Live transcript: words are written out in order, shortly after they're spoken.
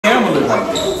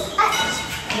like this.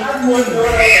 Head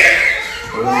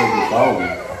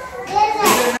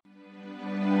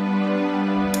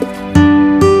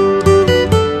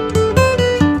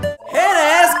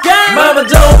ass gang. Mama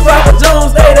Jones, Papa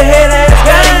Jones, they the head ass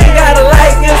gang. Gotta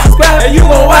like and subscribe, and you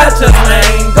gon' watch us,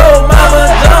 man. Go Mama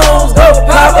Jones, go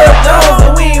Papa Jones,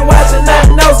 and we ain't watching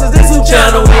nothing else. Cause this new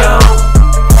channel we on.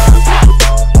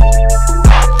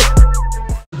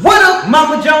 What up,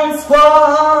 Mama Jones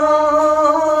squad?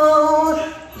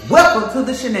 Welcome to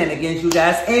the shenanigans, you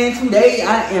guys. And today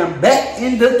I am back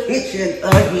in the kitchen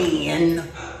again.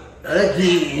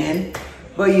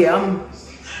 But yeah, I'm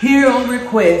here on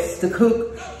request to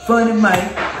cook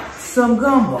Funnymike some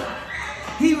gumbo.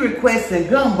 He requesting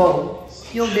gumbo.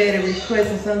 Your daddy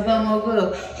requesting some gumbo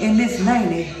good in this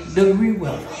 90-degree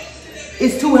weather.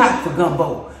 It's too hot for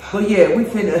gumbo. But yeah, I'm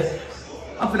finna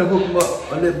hook him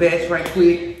up a little batch right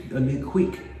quick. A little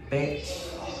quick batch.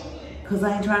 Cause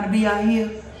I ain't trying to be out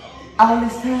here all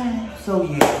this time. So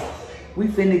yeah, we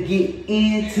finna get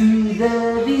into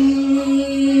the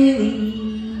video.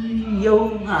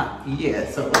 Yeah,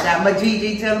 so I got my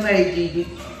Gigi. Tell me, hey Gigi.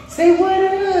 Say what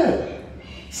up.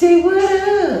 Say what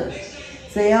up.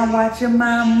 Say I'm watching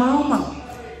my mama.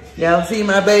 Y'all see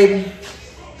my baby?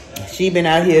 She been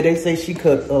out here. They say she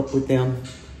cut up with them.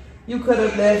 You cut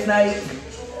up last night.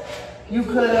 You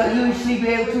cut up. You sleep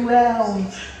every 2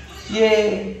 hours.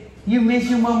 Yeah. You miss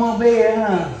your mama bear,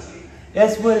 huh?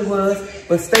 That's what it was.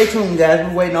 But stay tuned, guys.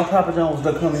 We're waiting on Papa Jones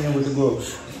to come in with the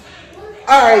groceries.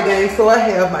 All right, gang. So I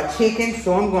have my chicken.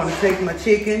 So I'm going to take my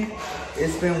chicken.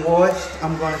 It's been washed.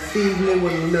 I'm going to season it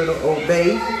with a little Old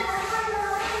Bay.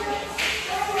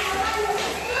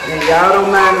 And y'all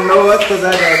don't mind the noise because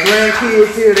I got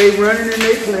grandkids here. They running and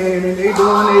they playing and they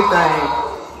doing their thing.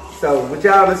 So, but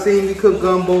y'all have seen me cook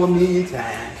gumbo a million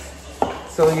times.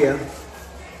 So yeah.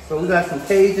 So we got some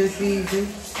Cajun seasoning.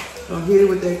 Gonna hit it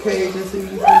with that Cajun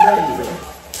seasoning, baby.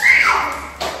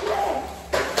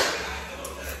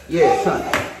 Yes,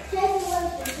 honey.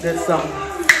 There's some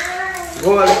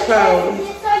garlic powder.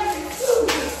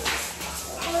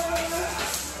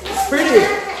 Pretty.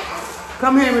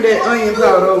 Come here with that onion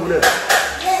powder over there.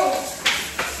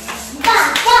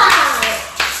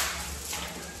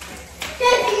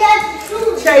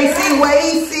 Chasey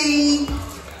Wacy.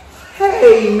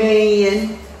 Hey,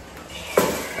 man.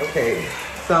 Okay.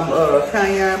 Some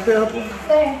cayenne pepper.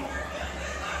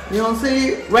 You don't see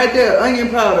it? Right there, onion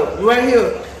powder. Right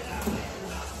here.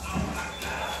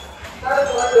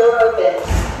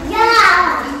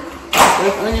 Yeah.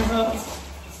 That's onion powder?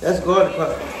 That's garlic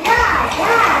powder. Yeah.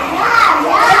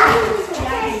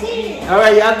 All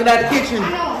right, y'all get out the kitchen.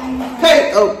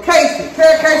 Casey.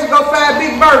 Tell Casey go find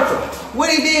Big Bertha. What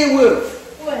he did with it?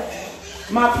 What?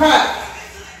 My pot.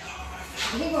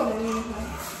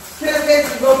 Tell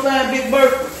Casey go find Big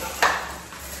Bertha.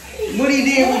 What he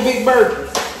did with Big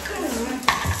Bertha?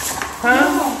 Huh?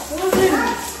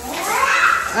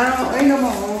 Ain't no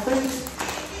more.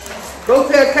 Go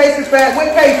tell Casey find.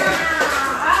 What Casey?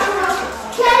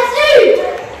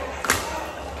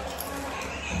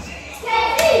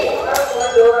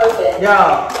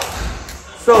 Y'all,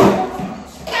 so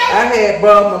I had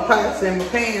brought my pots and my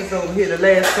pans over here the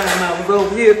last time I was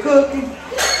over here cooking,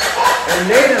 and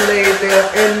they done laid there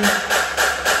and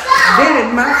did it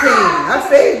in my pan. I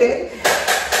said that.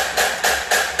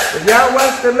 If y'all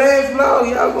watch the last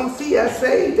vlog, y'all gonna see I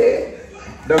said that.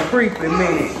 The creepy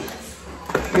man.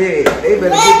 Yeah, they better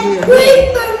get me a man.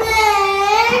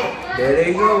 There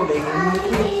they go. They in the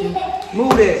kitchen.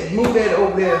 Move that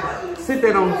over there. Sit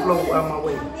that on the floor out of my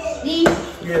way.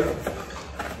 Yeah.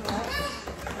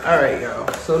 All right, y'all.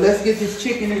 So let's get this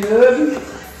chicken in the oven.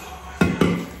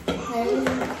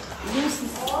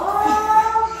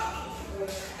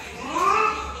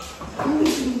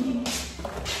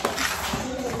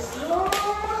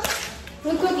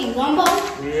 We're cooking gumbo?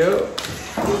 Yep.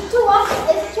 It's too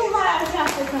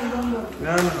hot to cook gumbo.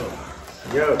 No.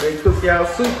 Yo, they cooked y'all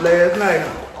soup last night,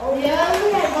 huh? Oh yeah,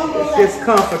 we had gumbo. It's just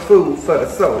comfort food for the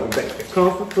soul, baby.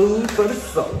 Comfort food for the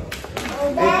soul.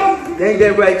 Ain't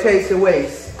that right, Chasey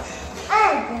Wacy?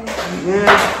 Yeah.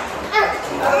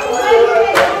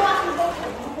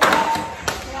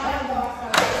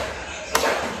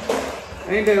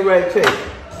 Ain't that right, Chase?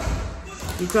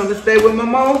 You come to stay with my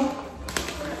mom?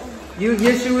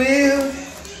 Yes, you is.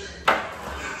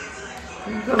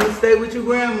 You come to stay with your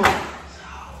grandma?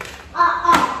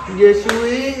 Yes, you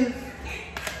is.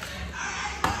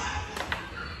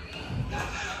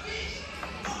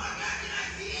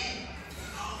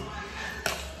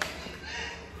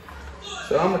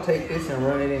 So I'm gonna take this and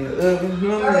run it in the oven.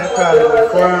 Normally I probably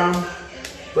would fry,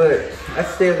 but I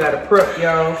still gotta prep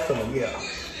y'all, so yeah.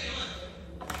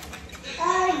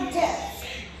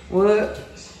 What?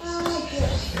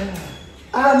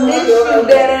 I miss you,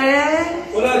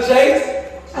 Daddy. What up,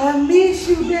 Chase? I miss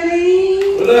you,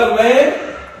 Daddy. What up,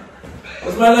 man?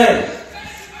 What's my name?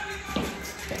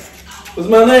 What's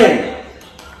my name?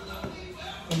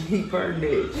 He burned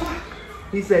it.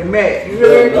 He said, Matt. You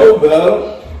heard? No,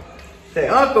 bro. Say,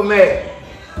 Uncle Matt.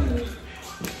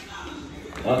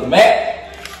 Uncle Matt.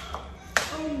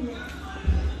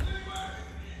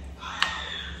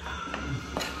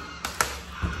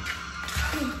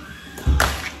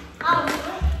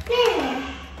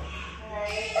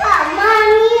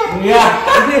 Yeah.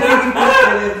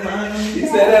 He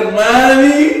said that's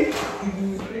mommy.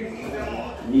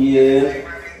 Yeah.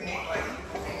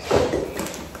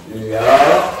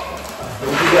 Yeah. What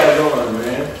you got going,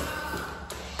 man?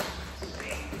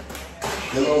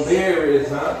 Them little berries,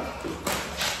 huh?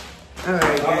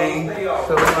 Alright, gang.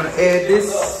 So we're gonna add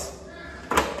this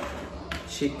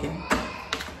chicken.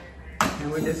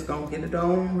 And we're just gonna get it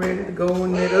on ready to go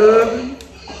in that oven.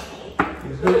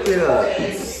 And hook it up.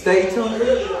 Stay tuned.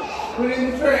 Put it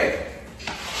in the tray.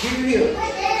 Give it here.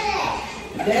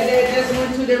 Dad just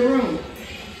went to their room.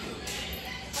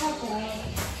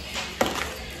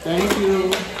 Thank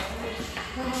you.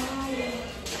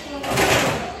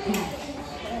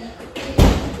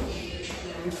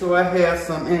 So I have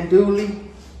some andouille,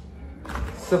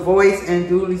 Savoy's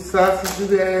andouille sausage,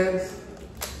 you guys.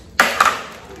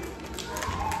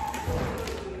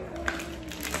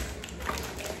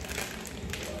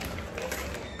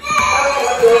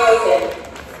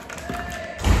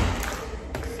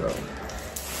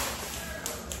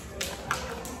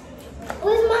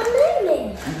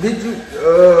 Did you,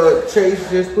 Chase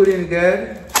just put in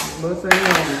together? You must say no,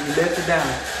 you left it down.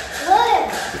 What?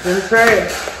 It's in the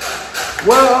trash.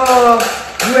 Well,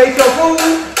 you ate your food?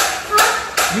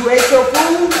 Huh? You ate your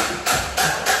food?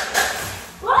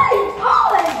 What is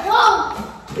always wrong?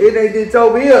 It ain't just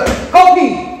over here. Go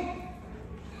pee.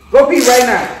 Go pee right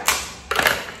now.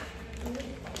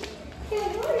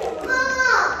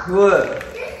 Mama,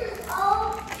 What? this is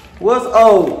old. What's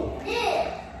old? This.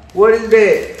 What is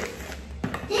that?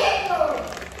 This old.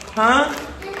 Huh?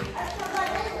 This, I forgot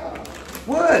this old.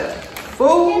 What?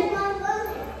 Food? This one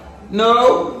wasn't.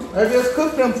 No, I just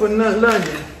cooked them for lunch.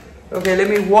 Okay, let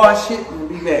me wash it and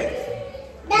be back.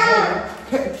 No.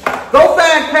 Go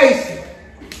find Casey.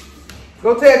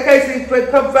 Go tell Casey to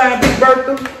come find Big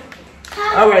Bertha.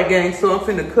 All right, gang. So I'm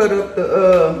finna cut up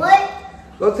the What?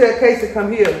 Go tell Casey to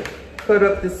come here. Cut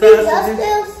up the These sausages.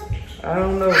 upstairs? I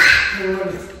don't know.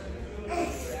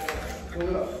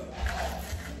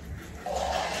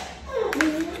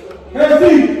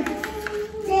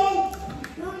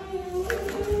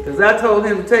 Cause I told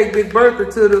him to take Big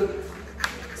Bertha to the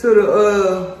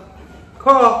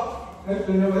car.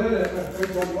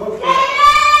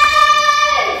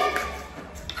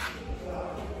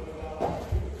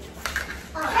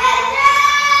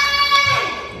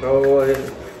 Lord.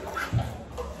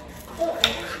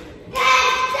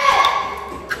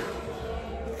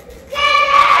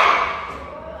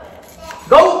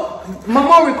 Go,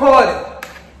 Mama recorded.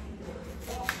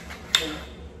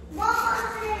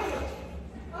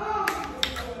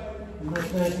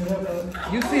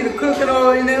 You see the cooking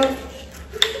oil in there?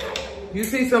 You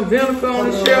see some vinegar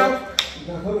on the shelf?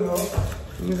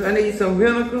 I need some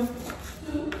vinegar.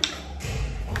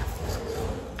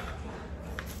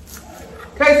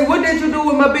 Casey, what did you do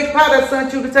with my big pot I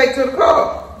sent you to take to the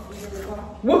car?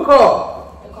 What car?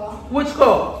 The car. Which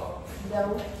car?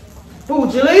 No. Who,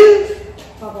 Jaleel?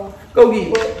 Papa. Go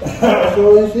get it.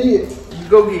 Go and see it.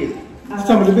 Go get it.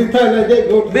 Some of the big packs like that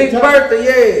go to the Big top. Bertha,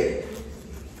 yeah.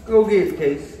 Go get it,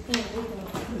 Casey.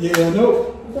 Yeah, I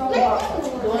know.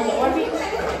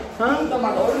 Huh?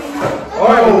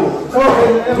 Oh,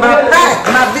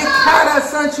 My big pot I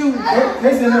sent you, he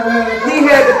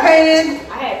had the pan,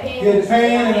 I had pins. Get the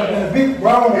pan and a big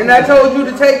round. and I told you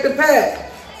to take the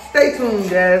pat. Stay tuned,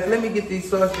 guys. Let me get these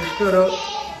sausages cut up.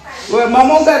 Well, my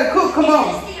mom got to cook. Come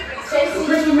on. The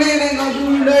Christmas man ain't gonna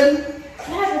do nothing.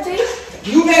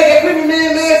 You had that Christmas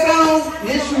man mask on?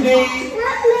 Yes, you did.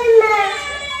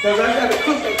 Cause I got to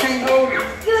cook. I can't hold it.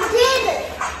 You did it.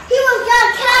 He was got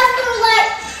costume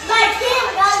like him,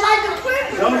 like the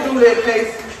Christmas. Don't do that,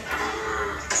 Casey.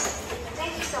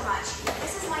 Thank you so much.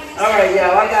 This is my new All right,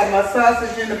 y'all. I got my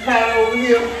sausage in the pot over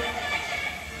here.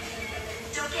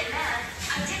 Don't get mad.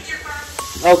 I did your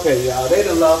first. Okay, y'all. They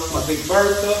done lost my big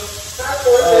Bertha.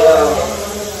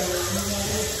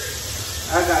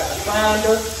 I got to find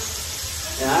her.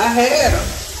 And I had her.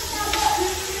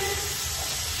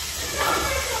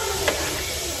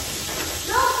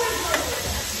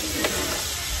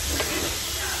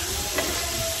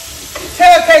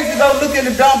 Tell Casey crazy to go look in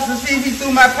the dumps and see if he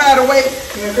threw my pot away?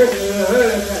 Yeah, Chris,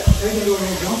 they can go in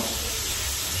the dump.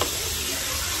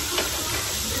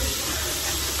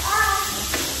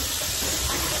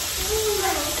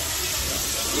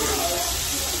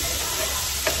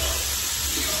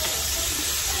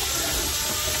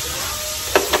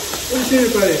 Where's the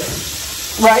peanut butter?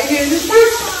 Right here in this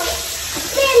picture.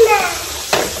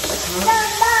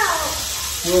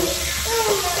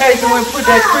 Hey, so when put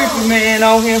that creepy man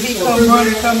on him, he come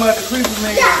running, come out the creepy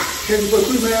man. Can you put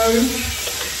creepy man on him?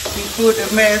 He put the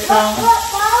mask on.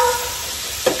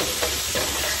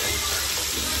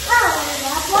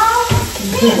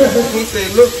 He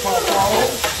said, look,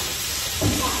 Papa.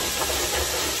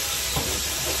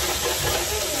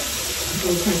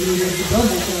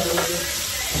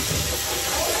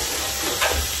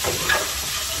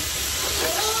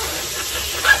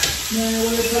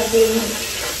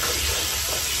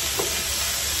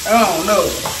 I don't know.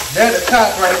 That's the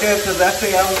top right there, because I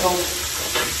say I was gonna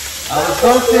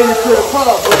send it to the car,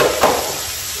 but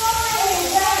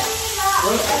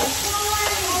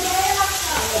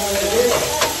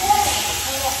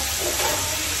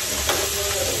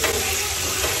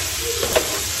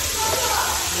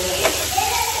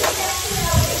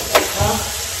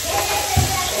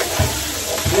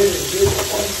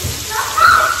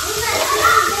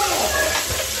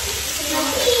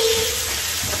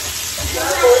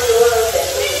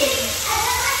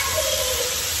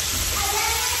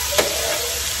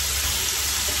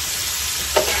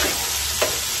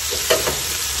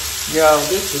yo,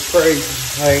 this is crazy.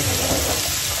 Like,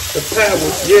 the pot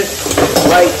was just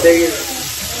right there.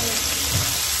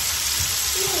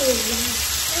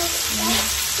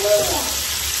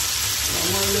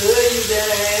 Mama love you,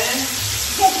 Dad.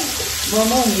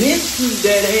 Mama miss you,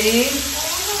 Daddy.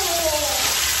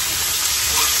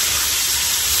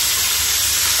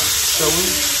 So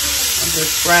I'm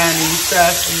just frying these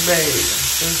sausage bags.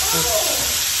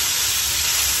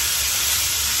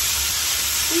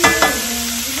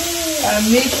 I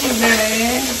miss you,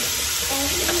 man.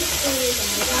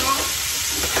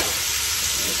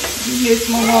 You miss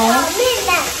my mom?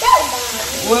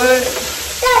 What?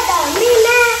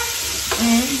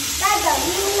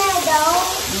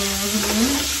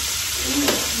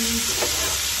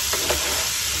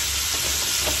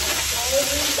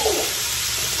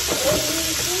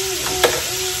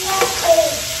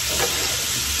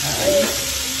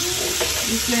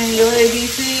 You saying your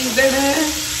ABCs,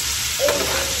 Daddy?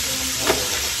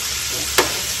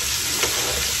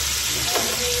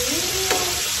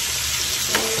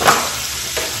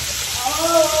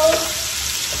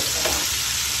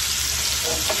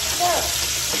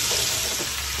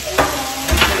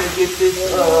 Get this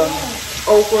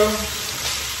okra.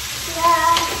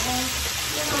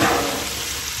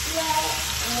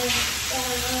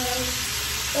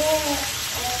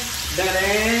 That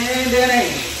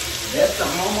ain't. That's the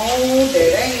hormone,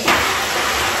 that ain't.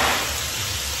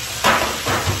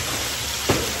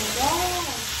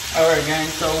 Alright gang,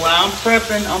 so while I'm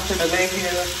prepping, I'm gonna lay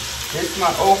here. This is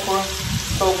my okra,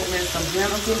 soak them in some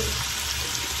vinegar.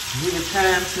 Give it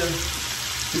time to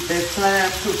get that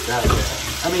slime cooked out of there.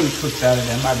 I mean cooked out of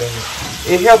there, my bad.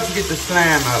 It helps get the slime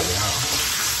out of there.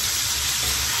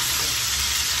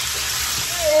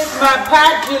 It's my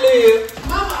pot, Julia.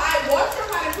 Mama, I washed your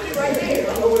pot and put it right there.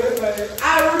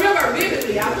 I remember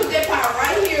vividly. I put that pot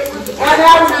right here with the pot. And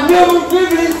I remember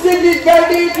vividly sitting it right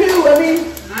there too. I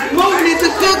mean, moving it to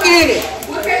cook in it.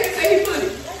 What can you say he put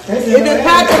it? And the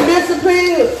pot can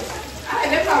disappear. I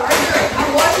had that pot right there. I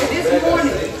washed it this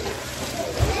morning.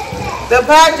 The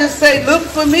pot just say, look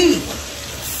for me.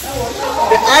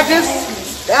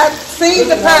 I seen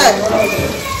the pot.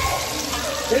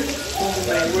 This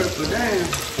ain't worth a damn.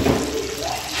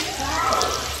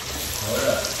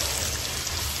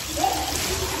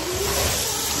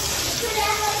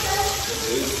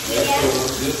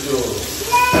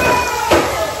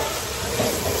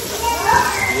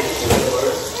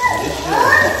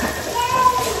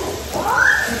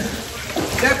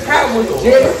 That pot was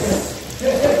just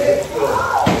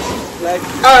like,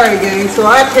 alright gang, so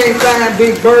I can't find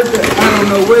Big Bertha. I don't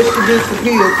know where she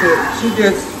disappeared to. She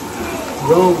just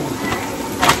gone.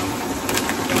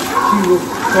 She was,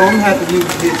 so I'm gonna have to use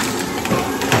this.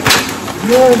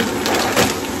 Yeah.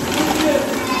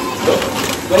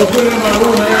 Don't put it in my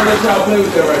room and let y'all play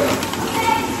with that right now.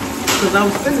 Cause I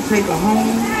was finna take her home.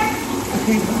 I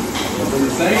can't go. From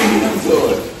the same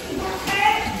toy.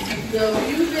 So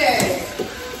you said.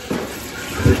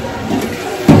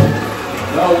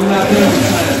 No, we're not doing this.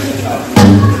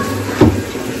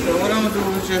 So what I'm gonna do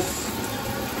is just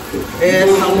add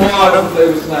some water. Play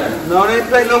with slime. No, they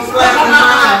play no slime in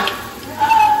mine.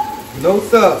 No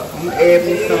salt. I'm gonna add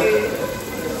me some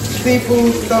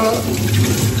seafood salt.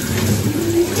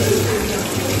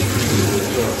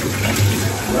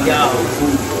 Y'all.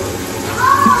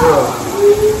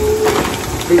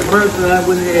 Big person, I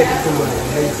wouldn't have to do it.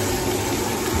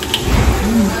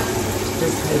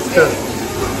 This is tough.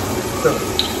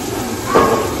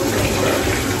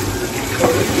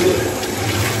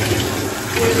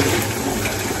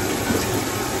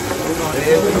 We're gonna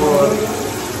add some water.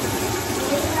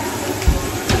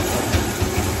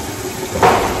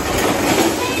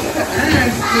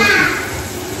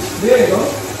 There you go.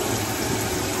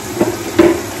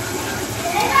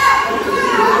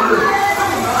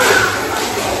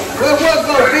 Where what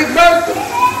go, Big Bertha?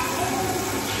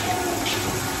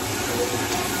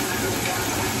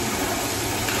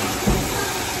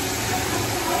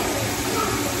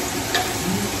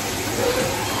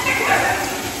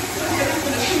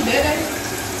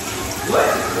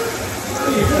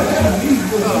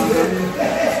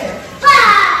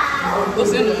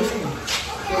 What's in there?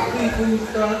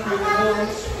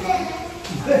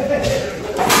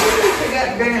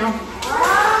 Goddamn.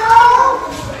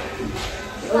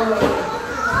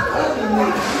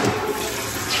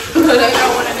 They got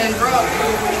one in that drop.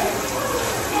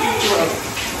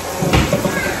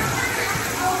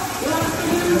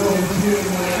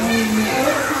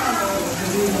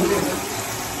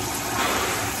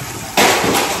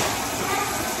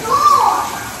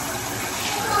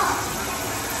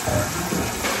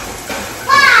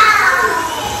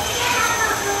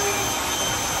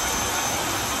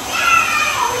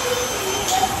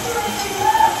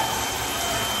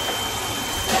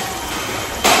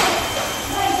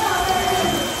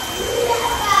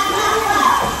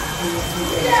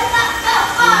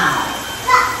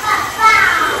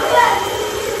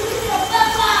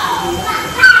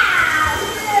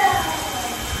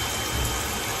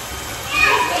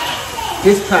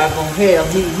 This pie gonna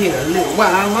have me here a little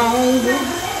while longer.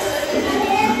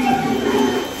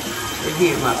 They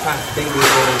get my pie stay with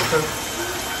her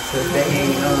cause they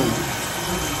ain't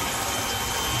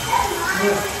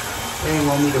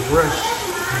want me to brush.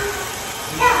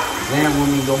 They ain't want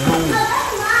me to go home.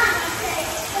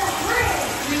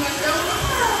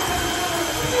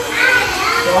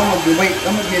 So I'm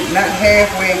gonna get not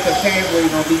halfway cause halfway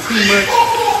gonna be too much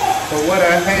for what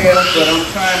I have, but I'm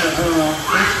trying to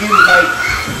just get it like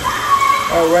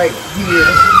all right here.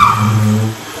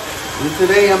 And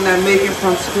today I'm not making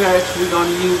from scratch. We're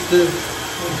gonna use the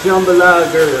jambalaya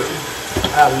girl.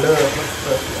 I love her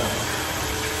stuff, y'all.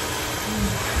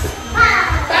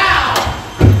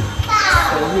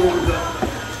 So here we go.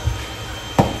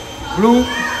 Blue.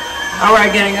 All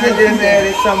right, gang. I just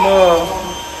added some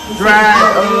dried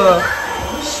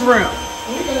shrimp.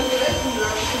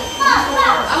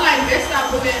 I like best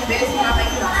stop with it, best when I make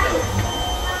it myself.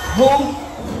 Who?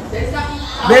 Best stop.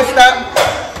 Best stop.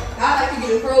 I like to get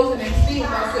it frozen and steam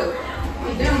myself.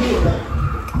 It damn good.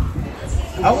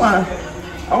 I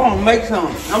wanna make some.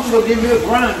 I'm gonna give you a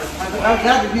grinder. I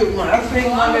got to get one. I seen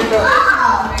one at the.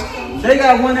 They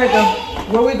got one at the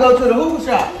where we go to the hookah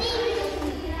shop.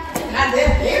 Not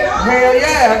that there. Hell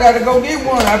yeah, I gotta go get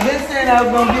one. I've been saying I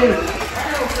was gonna get it.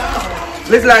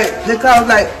 It costs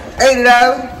like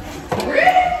 $80.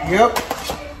 Yep.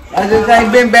 I just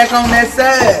ain't been back on that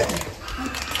side.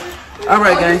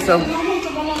 Alright, gang, so.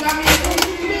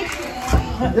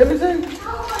 Let me see.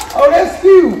 Oh, that's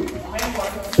cute.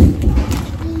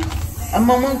 I'm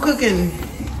cooking.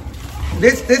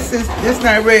 This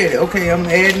not ready. Okay, I'm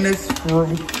adding this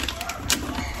through.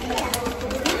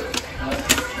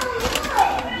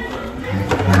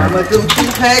 I'm gonna do 2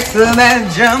 packs of that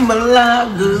jambalaya.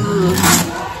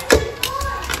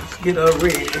 Let's get her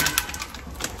ready.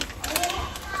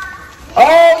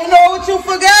 Oh, you know what you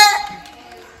forgot?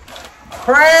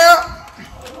 Crab.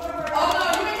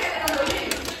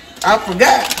 I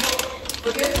forgot.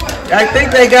 I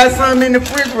think they got some in the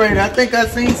refrigerator. I think I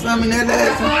seen some in there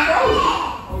last time.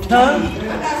 Huh?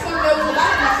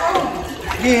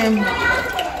 Yeah,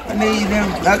 I need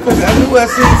them. I knew I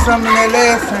seen some in there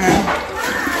last time.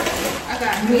 I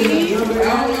got these. I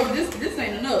don't know if this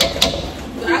ain't enough.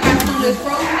 But I got some that's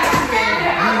frozen.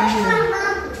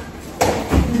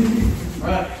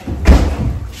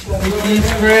 These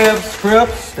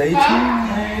crabs, stay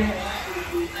tuned.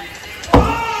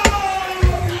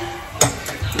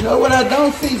 You know what I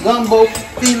don't see? Gumbo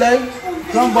filet,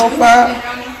 gumbo fire.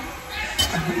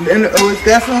 And oh, is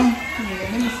that some?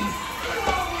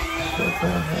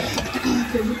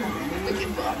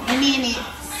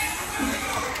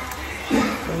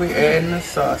 So we adding the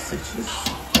sausages.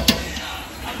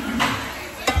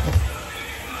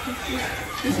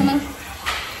 This enough?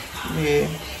 Yeah.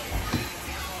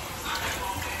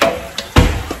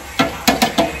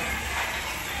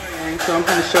 so I'm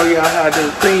gonna show y'all how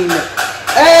to clean the...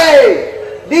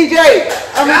 Hey! DJ!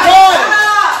 I'm recording!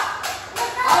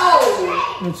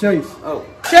 And Chase. Oh,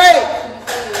 Chase!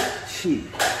 Shit.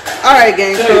 Alright,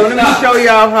 gang, so let me show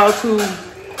y'all how to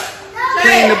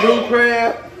clean the blue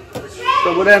crab.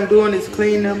 So what I'm doing is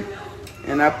clean them,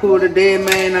 and I pull the dead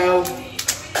man off,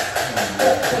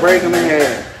 break them in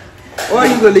half. Or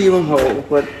you can leave them whole,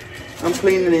 but I'm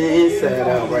cleaning the inside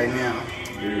out right now.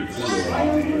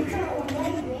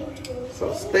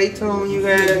 So stay tuned, you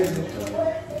guys.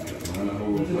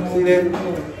 See that?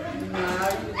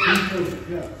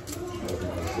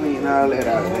 Clean all that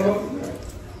out there.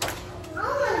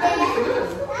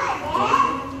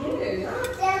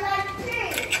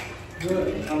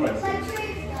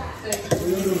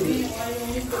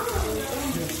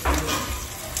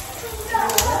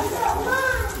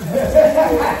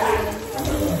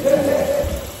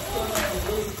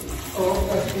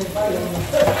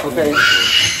 Okay.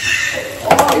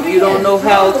 If you don't know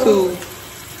how to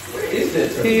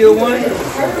peel one,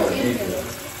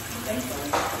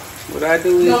 what I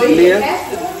do is lift.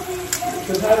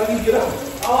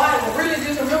 Oh, I really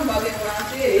just remember that when I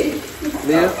said.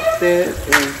 Lift that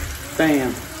and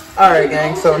bam. Alright,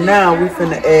 gang, so now we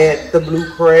finna add the blue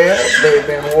crab. They've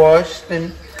been washed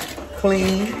and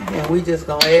cleaned, and we just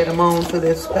gonna add them on to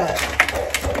this pot.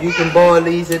 You can boil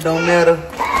these, it don't matter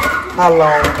how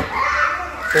long.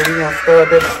 So we're gonna start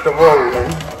this to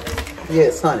rolling.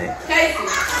 Yes, honey.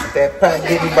 That pot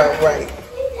getting about right.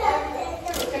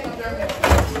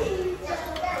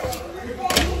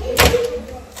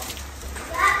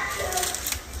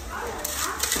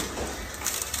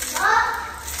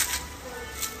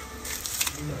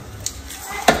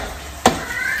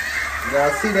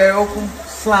 Y'all see that open?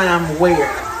 Slime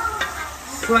where?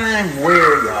 Slime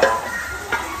where, y'all?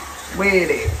 Where it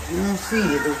is? You don't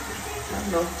see it. I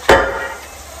know.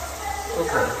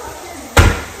 Okay.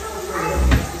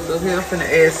 So here I'm finna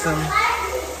add some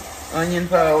onion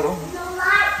powder.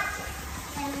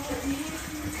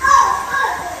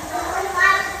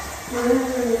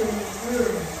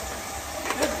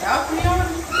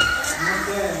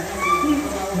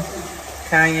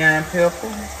 Cayenne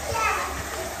pepper.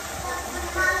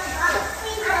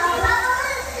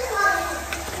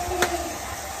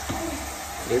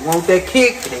 They want that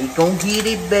kick, they gon' get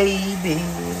it, baby.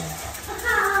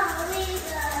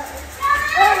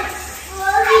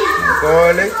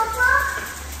 Garlic.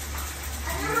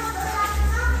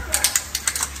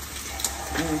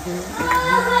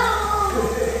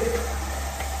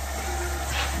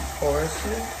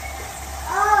 Parsley.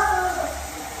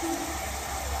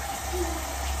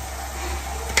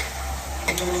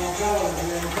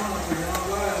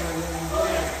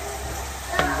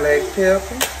 Some black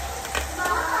pepper.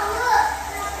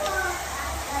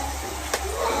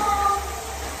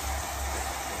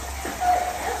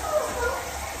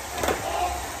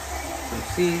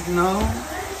 Season on.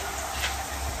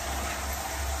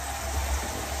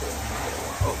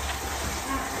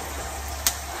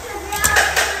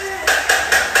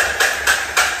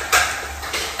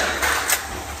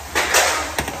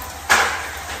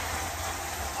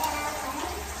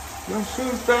 Your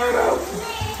shoes start out.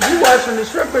 You washing the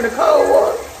shrimp in the cold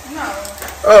water? No.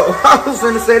 Oh, I was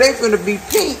gonna say they finna be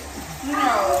pink. No.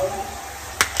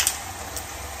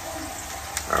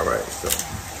 All right, so.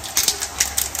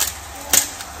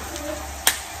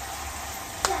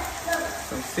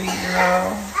 Some seasoning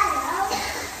on.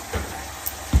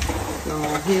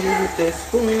 Gonna hit it with that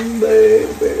spoon,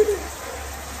 baby.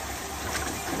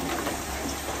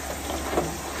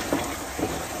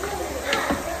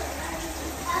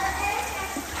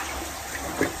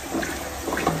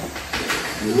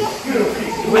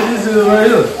 What is it right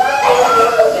here?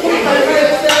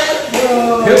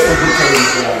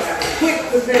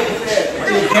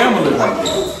 Quick camel is like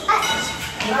this.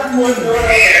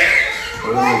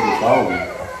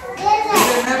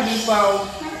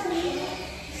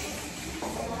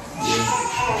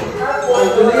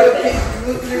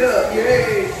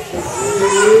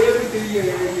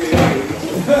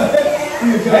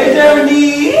 Hey, Jeremy.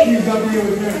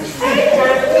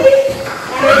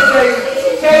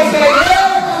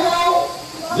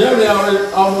 Jeremy already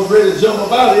almost ready to jump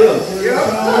up out of here.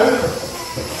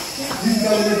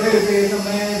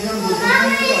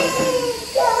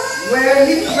 Well,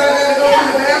 he's about to go to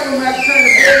the bathroom after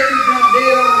turning the bed sheet down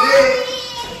dead on the bed.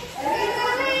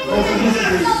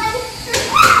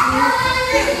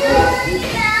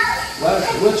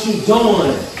 What you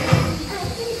doing?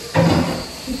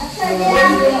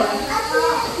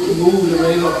 You moving the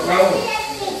rain on the floor.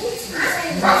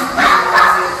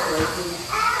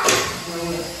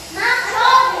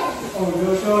 Oh,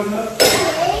 you're showing up?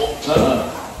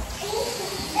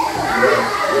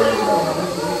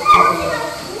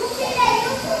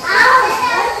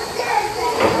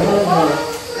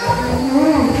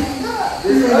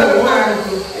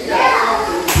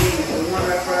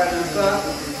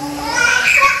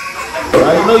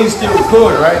 Right, you know you still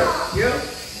recording, right? Yep.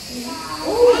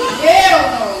 Ooh, hell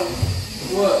no.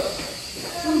 What?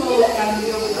 Some hoes gotta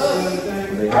be over us.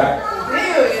 They hot?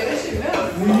 Hell yeah, that shit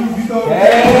melts.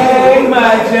 Hey,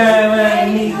 my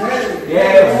Germany.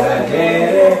 Yeah, my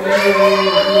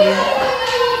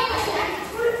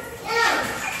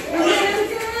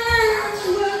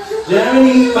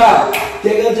Germany, bow.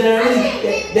 Take a journey.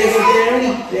 Take a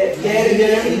journey. Daddy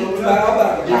journey. Bow,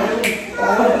 bow. Germany,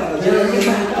 bow, bow. Germany.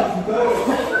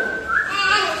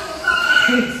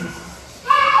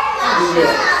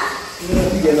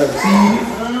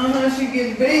 She get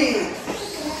big.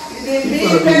 She get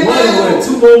big. What, 2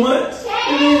 more months? She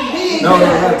get big. No,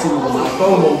 not 2 more months. 4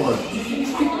 more months.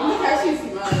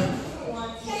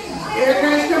 Every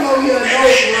time she come over here, I know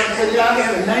it's work, because y'all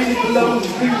have 90 below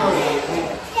zero.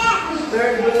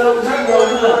 30 below zero.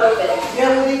 Yeah,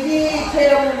 when they did,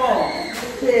 tell them all.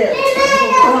 Tell.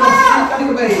 Think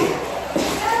about it.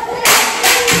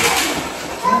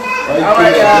 All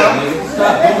right, y'all.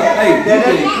 Stop. Hey, That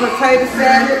potato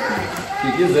salad.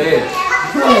 kick his ass.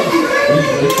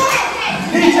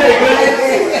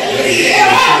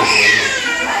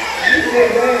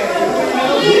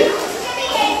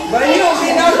 But you don't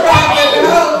get no problem at the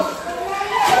house.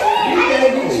 You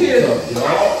can't be chill.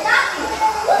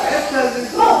 That's because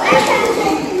it's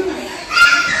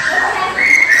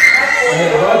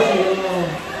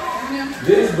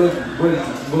This, but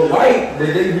white,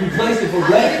 they replaced it for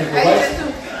black.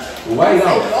 For white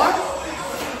out.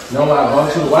 No, I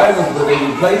bought you the white ones, but they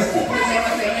replaced it.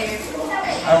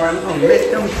 all right, we're gonna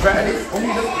let them try this on the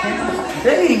camera.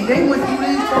 They went through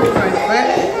these programs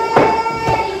fast.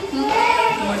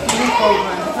 Went through these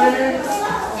programs fast.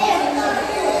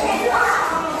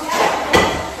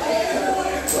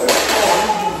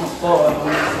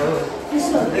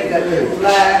 They got their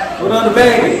fly. Put on the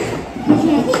baggie.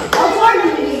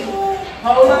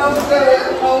 Hold on,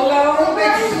 sir. Hold on,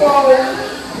 big swallow.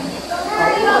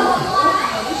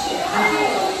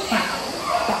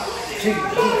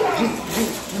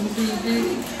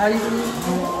 How you do it?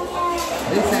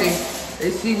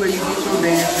 They see where you get your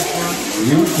dances from.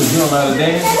 You? Because you don't know how to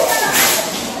dance?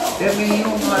 That means you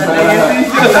don't know how to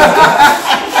dance.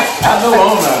 I know I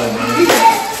don't know how to dance.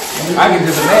 I can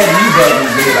just imagine you back in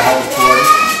the day at a house party.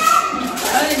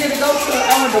 I didn't get to go to,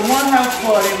 I went to one house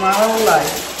party in my whole life.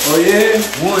 Oh yeah?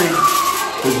 One.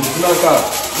 Because you snuck out.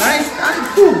 Nice,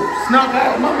 cool. Snuck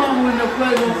out. My mom wouldn't have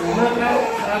played no snuck out.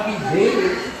 I'd be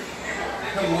dead.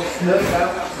 Come on, snuck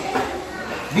out.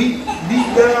 Deep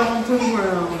down to the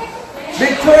ground.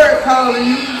 Big Turret calling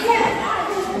you.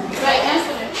 Right,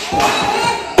 answer it.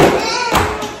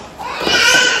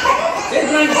 It's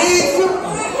like big too.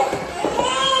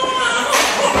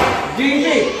 GG,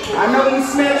 I know you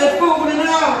smell that food and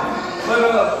all, but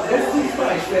that's too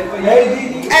spicy for you. Hey,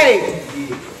 GG. Hey,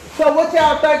 so what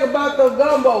y'all think about the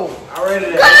gumbo? I read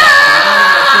it.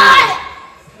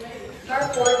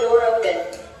 Carport door open.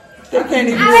 I can't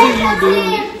even see you,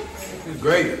 dude. It's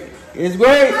great. It's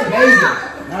great. Amazing.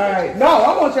 All right. No,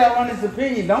 I want y'all honest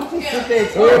opinion. Don't just sit there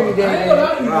and tell me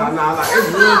that. Nah, like it's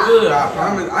real good. I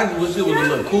promise. I just wish it was a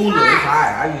little cooler. It's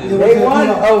hot. They want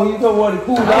it. Oh, you don't want it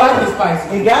cool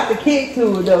off? It got the kick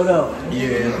to it though.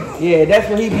 Yeah. Yeah, that's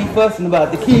what he be fussing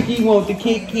about. The kick. He want the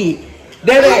kick.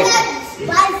 That ass.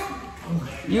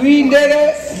 You eating that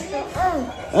ass?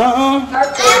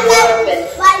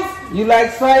 You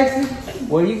like spicy?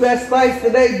 Well, you got spice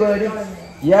today, buddy.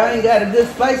 Y'all ain't got a good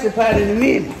spicy pot in a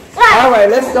minute. All right,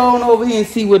 let's go on over here and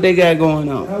see what they got going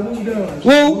on.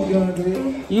 Who?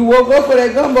 You woke up for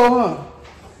that gumbo, huh?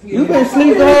 You been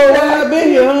sleeping the whole while I've been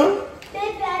here, huh?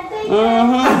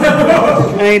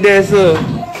 Ain't that so?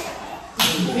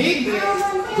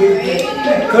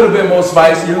 Could have been more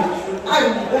spicier.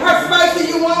 How spicy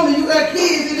you want it? You got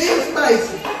kids, it is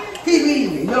spicy. Keep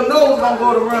eating. Your nose gonna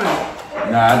go to run.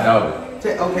 Nah, I doubt it.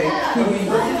 Okay, keep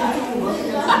eating.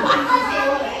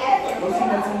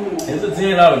 It's a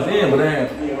 10 out of 10, but then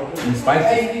it's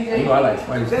spicy. You know I like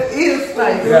spicy. That is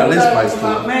spicy. They got a little spice to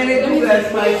it. Man, they do got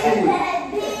spice to it.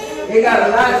 They got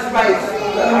a lot of spice.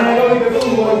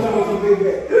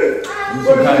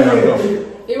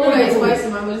 It really ain't spicy,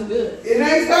 mama, but it's good. It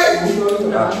ain't spicy?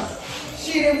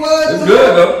 Shit, it was. It's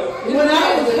good though. When I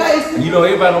was spicy. You know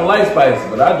everybody don't like spicy,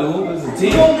 but I do. It's a 10.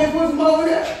 You want me to put some over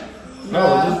there? No,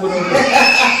 just put it on there.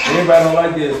 Everybody don't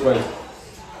like this spicy.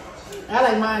 I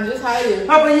like mine just how it is.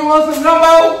 Papa, you want some gumbo?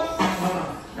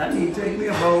 I need to take me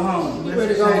a bowl home. You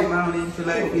ready to go? I don't even feel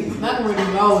like eating. Not ready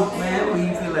to go. Man, I don't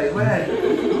even feel like riding.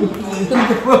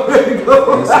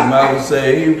 And somebody would say,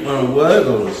 he from what?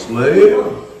 Go to sleep?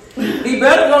 He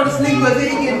better go to sleep because he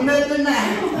ain't getting nothing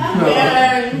now.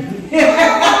 Yeah.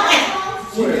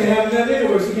 She didn't have that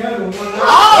anyway. She got the one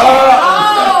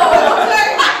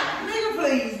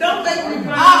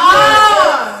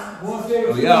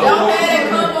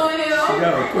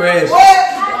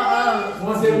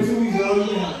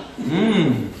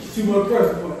Too much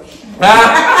pressure for it.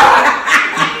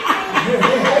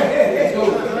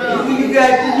 You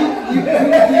got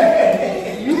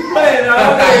you playing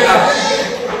all day.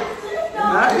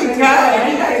 I be tired. I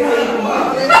ain't got to take them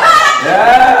all.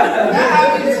 I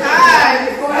be tired.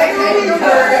 I hate the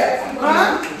word.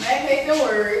 Huh? I hate the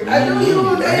word. I do you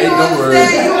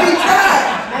understand you be tired.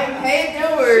 I hate the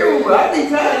word. I be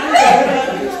tired.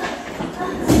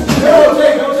 Don't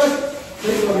take.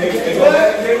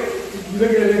 Look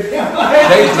at it.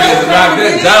 Chase man to knock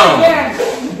that down.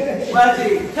 Watch it.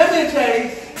 Come here,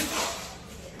 Chase.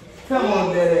 Come on,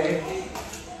 Daddy.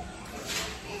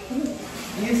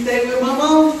 You stay with my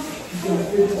mom?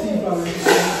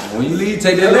 When you leave,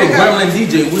 take that little gremlin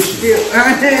DJ with you. I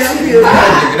am here.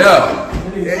 Pick it up.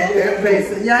 That place.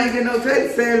 Y'all ain't get no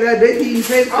taste salad. They eating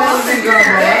taste salad and gumbo. I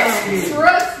don't get it.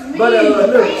 Trust me. But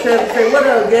look, say what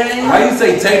up, gang? How you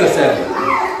say tater salad?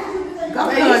 Come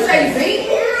Man, you say beef?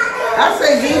 I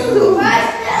say beef too.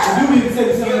 You need to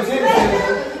take some of the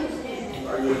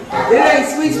It ain't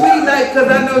sweet like, cause I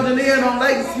know Janelle don't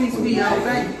like sweet, I don't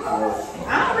think. I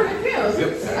don't really feel.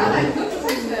 I like good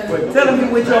taste salad. Tell me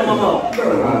with your mama. I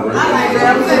like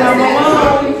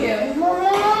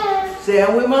Say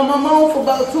I'm with my mama for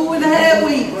about 2.5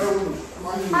 weeks.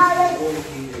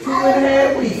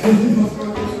 2.5 weeks.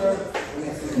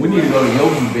 We need to go to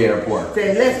Yogi Bear Park.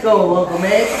 Say, let's go, Uncle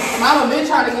Mac. Mama been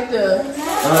trying to get the.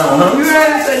 You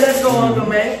ready? Say, let's go, Uncle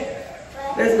Mac.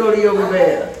 Let's go to Yogi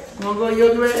Bear. You wanna go to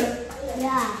Yogi Bear?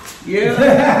 Yeah.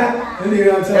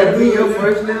 That'll be your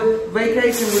first little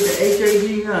vacation with the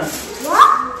HAG, huh? What?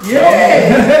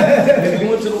 Yeah. You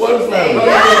went to the water slide.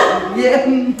 Yeah.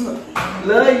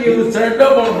 Love You you. was turned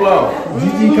up on the vlog.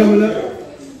 GG coming up.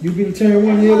 You get a turn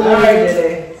 1 year. All right,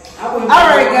 Daddy. All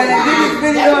right, guys. Give this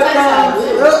video a thumbs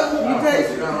up. You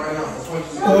taste it.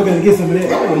 Oh, we're gonna get some of I that.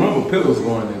 don't remember pickles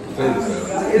going in potato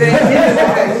salad. It ain't in the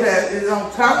potato salad. It's on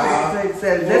top of the potato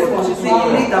salad. That's what you see. You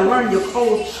need to learn your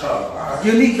culture.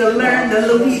 You need to learn the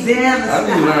Louisiana I style.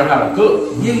 need to learn how to cook.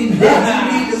 You need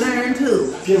to learn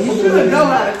too. You should know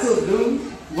how to cook, dude.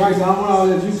 Right, so I want all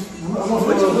that juice.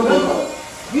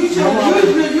 You should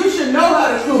know how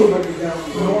to cook.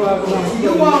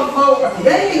 You want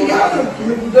they ain't got the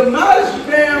demolish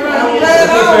pan around that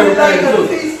always like a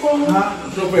teaspoon.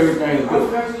 What's your favorite thing to cook?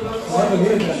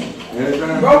 Anything?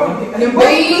 The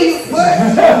beans. What?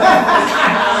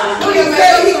 Who you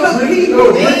say he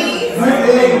cook beans?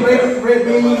 Red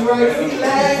beans, right?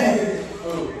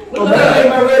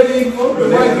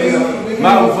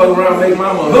 Mama fuck around, make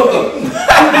mama a hookup.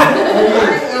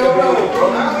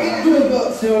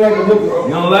 She don't like the hookup.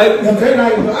 You don't like it? I'm telling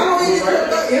you, I don't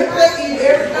eat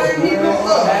everything he cook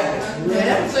up. Yeah,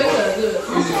 that's so good.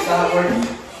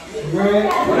 bread.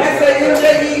 When I say MJ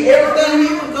eat everything he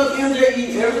cook up, MJ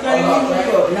eat everything he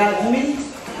cook up. Not me.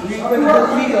 You cook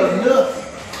me enough.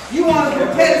 You want to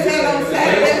prepare the salad on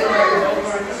Saturday?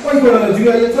 What you put on the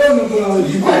juice? You told me to put on the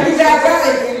juice. You got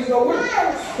right and it's going to work.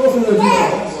 Put some of the juice.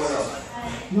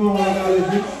 You don't want all this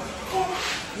juice?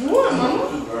 What, mama?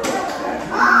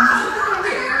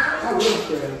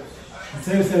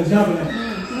 Instead of jumping it.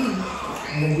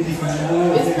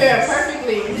 It's paired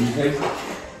perfectly. You taste it?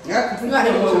 Yeah, You got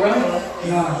to go run.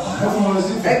 Nah, that's what I want to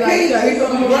do. that cake, he's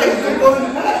going to be right. He's going to go in the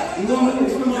pot. He's going to put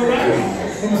some more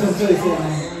rice. Give me some taste on it.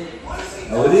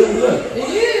 Oh, it is good. It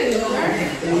is.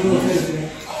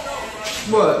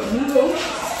 What?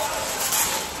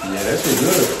 Yeah, that shit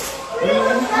good.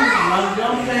 My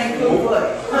dumb thing cook what?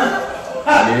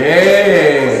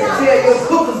 Yeah. Tell your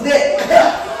cookers that.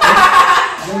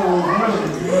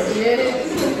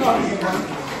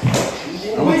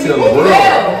 I'm gonna tell the world.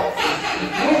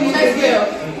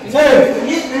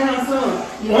 Get me her son.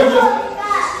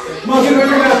 Mom, get her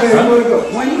out there. Where to go?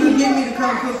 When you can get me to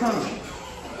come cook home?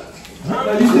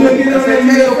 You still get I her said, there?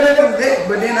 tell your cookers that.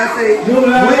 But then I say, Do it when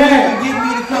like you that. can get me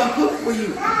to come cook for you?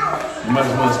 You might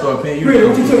as well start paying you. Pretty,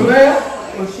 what you took a bath?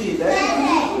 Well, shit, that.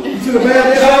 You took a bath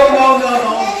there? No.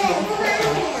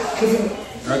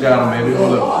 I got him, baby.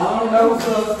 Hold up. I don't know,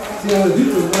 so. See how the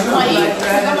juice is running.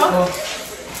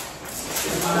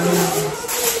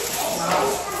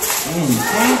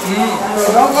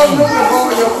 Don't go looking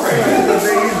for your friends.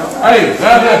 Hey,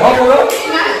 now that hold up.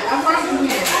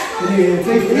 Yeah,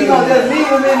 take He it. gonna just leave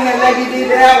him in there like he did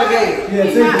the alligator. Yeah,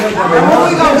 take it. And when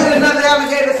we gonna get another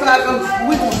alligator so I can,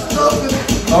 we can stuff him.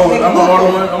 Oh, I'm gonna order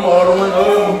one. I'm gonna order one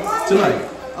tonight.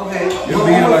 Okay. It'll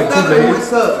be in like 2 days.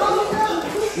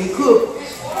 And cook.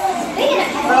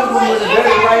 Stuff them with the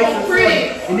dirty rice and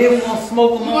stuff. And then we gonna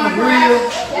smoke them on the grill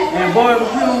and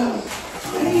barbecue.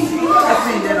 I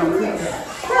seen that on TV.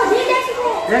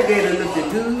 That gator looked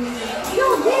good.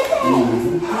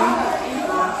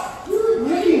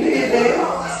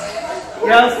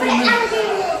 Y'all see me?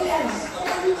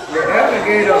 The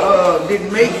alligator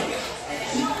didn't make it.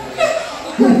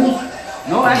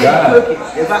 No, I didn't cook it.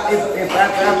 If I'd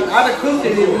have cooked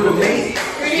it, it would have made it.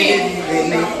 It didn't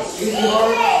make it.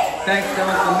 Thanks to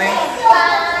Uncle Man.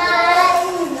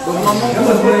 But my mom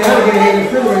was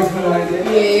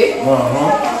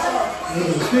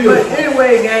But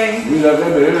anyway, gang,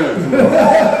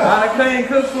 I couldn't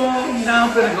cook for him. Now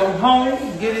I'm finna go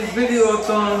home, get this video a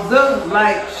thumbs up,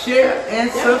 like, share,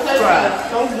 and subscribe.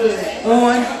 So good.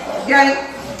 On gang.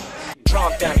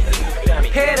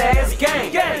 Head ass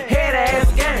gang, head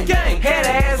ass gang, head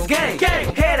ass gang,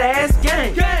 head ass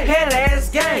gang, head ass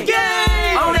gang,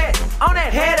 on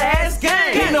that head ass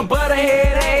gang, peanut butter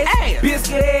head ass,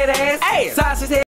 biscuit head ass, sausage head.